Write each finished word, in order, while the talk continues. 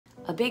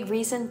A big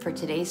reason for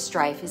today's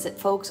strife is that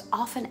folks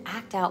often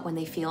act out when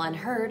they feel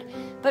unheard,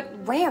 but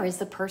rare is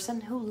the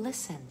person who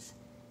listens.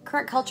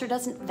 Current culture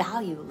doesn't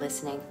value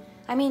listening.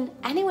 I mean,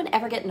 anyone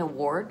ever get an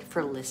award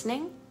for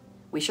listening?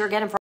 We sure get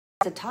them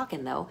for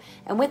talking though,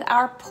 and with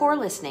our poor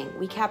listening,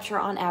 we capture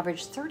on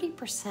average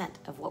 30%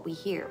 of what we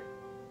hear.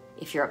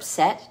 If you're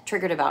upset,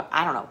 triggered about,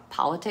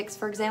 politics,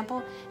 for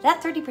example,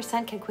 that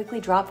 30% can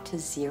quickly drop to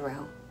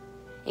 0.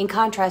 In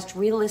contrast,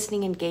 real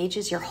listening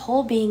engages your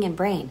whole being and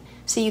brain,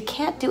 so you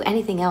can't do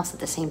anything else at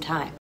the same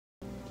time.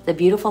 The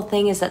beautiful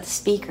thing is that the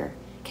speaker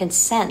can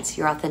sense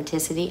your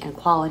authenticity and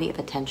quality of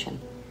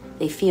attention.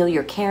 They feel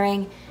your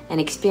caring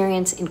and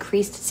experience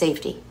increased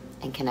safety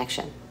and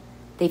connection.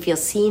 They feel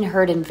seen,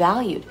 heard, and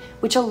valued,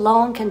 which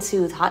alone can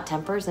soothe hot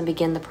tempers and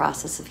begin the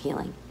process of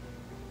healing.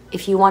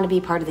 If you want to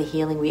be part of the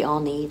healing we all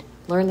need,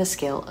 learn the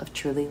skill of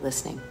truly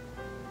listening.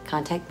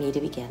 Contact me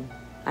to begin.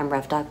 I'm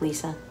Rev Doc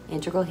Lisa,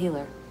 Integral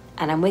Healer,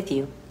 and I'm with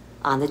you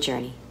on the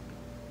journey.